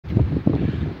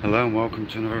Hello and welcome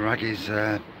to another Wraggys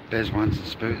Beers, Wines and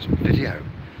Spirits video.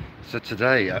 So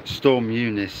today, Storm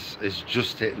Eunice has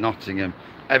just hit Nottingham.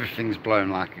 Everything's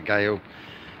blown like a gale.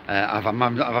 I've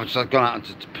just gone out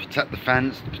to protect the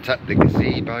fence, to protect the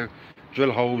gazebo,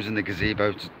 drill holes in the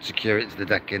gazebo to secure it to the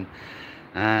decking.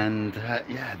 And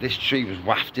yeah, this tree was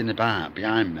wafting about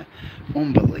behind me.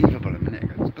 Unbelievable a minute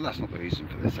ago, but that's not the reason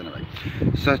for this anyway.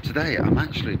 So today I'm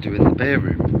actually doing the beer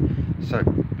room. So,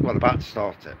 well, about to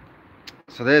start it.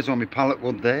 So there's all my pallet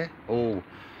wood there, all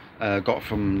got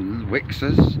from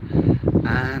Wixers,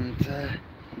 and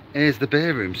here's the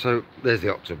beer room. So there's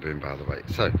the octave room, by the way.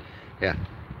 So yeah,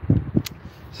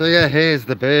 here's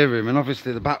the beer room, and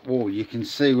obviously the back wall. You can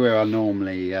see where I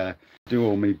normally do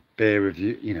all my beer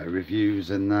reviews,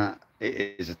 and that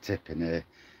it is a tip in here.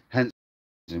 Hence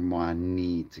the reason why I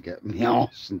need to get my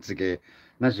arse into gear.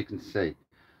 And as you can see,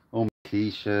 all my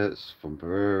t-shirts from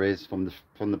breweries, from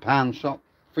the pound shop.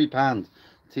 £3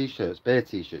 t-shirts, beer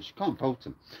t-shirts, you can't fault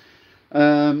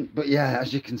them. But yeah,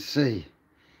 as you can see,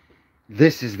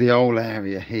 this is the whole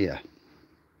area here,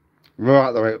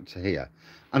 right the way up to here,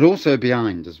 and also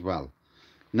behind as well.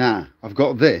 Now I've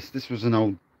got this was an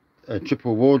old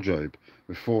triple wardrobe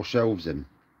with 4 shelves in,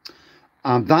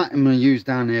 and that I'm going to use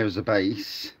down here as a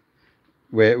base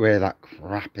where that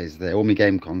crap is there, all my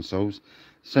game consoles,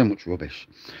 so much rubbish.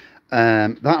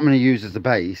 That I'm going to use as a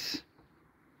base,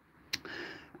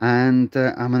 and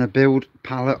I'm going to build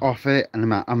pallet off it,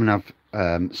 and I'm going to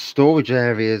have storage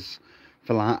areas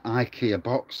for like IKEA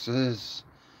boxes,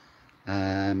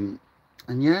 and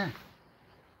yeah.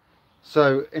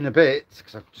 So in a bit,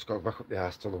 because I've just got to back up the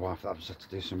house, tell the wife that I've just had to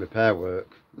do some repair work.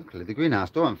 Luckily the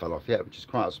greenhouse door hasn't fell off yet, which is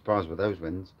quite a surprise with those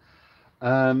winds.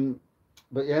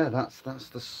 But yeah, that's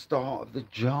the start of the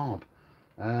job.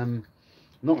 I'm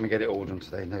not going to get it all done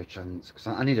today, no chance, because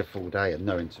I need a full day and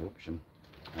no interruption.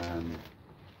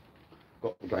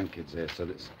 Got the grandkids here, so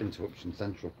it's interruption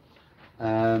central.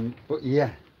 But yeah,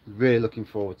 really looking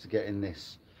forward to getting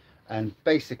this. And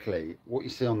basically what you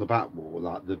see on the back wall,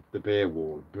 like the beer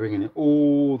wall, bringing it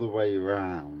all the way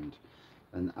around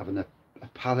and having a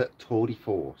pallet tour de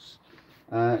force.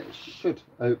 It should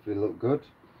hopefully look good.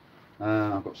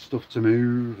 I've got stuff to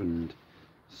move and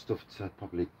stuff to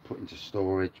probably put into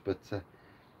storage, but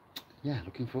yeah,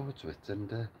 looking forward to it. And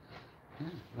yeah,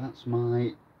 that's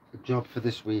my job for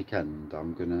this weekend.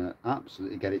 I'm gonna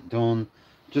absolutely get it done,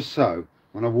 just so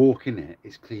when I walk in it,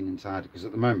 it's clean and tidy, because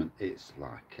at the moment it's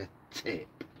like a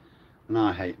tip, and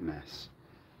I hate mess,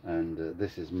 and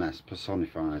this is mess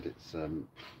personified. It's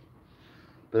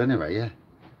but anyway, yeah,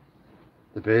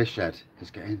 the beer shed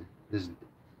is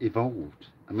evolved.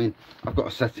 I mean, I've got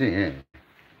a settee here,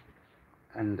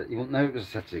 and you won't know it was a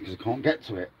settee because I can't get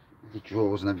to it, the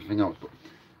drawers and everything else, but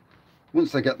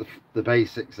once I get the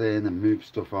basics in and move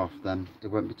stuff off, then it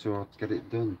won't be too hard to get it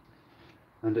done.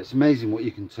 And it's amazing what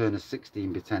you can turn a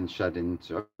 16x10 shed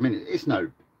into. I mean, it's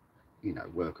no,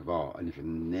 work of art,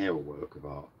 anything near a work of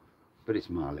art, but it's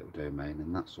my little domain,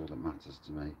 and that's all that matters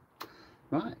to me.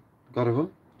 Right, gotta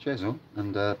run. Cheers all,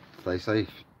 and stay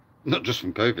safe. Not just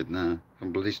from COVID now,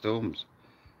 from bloody storms.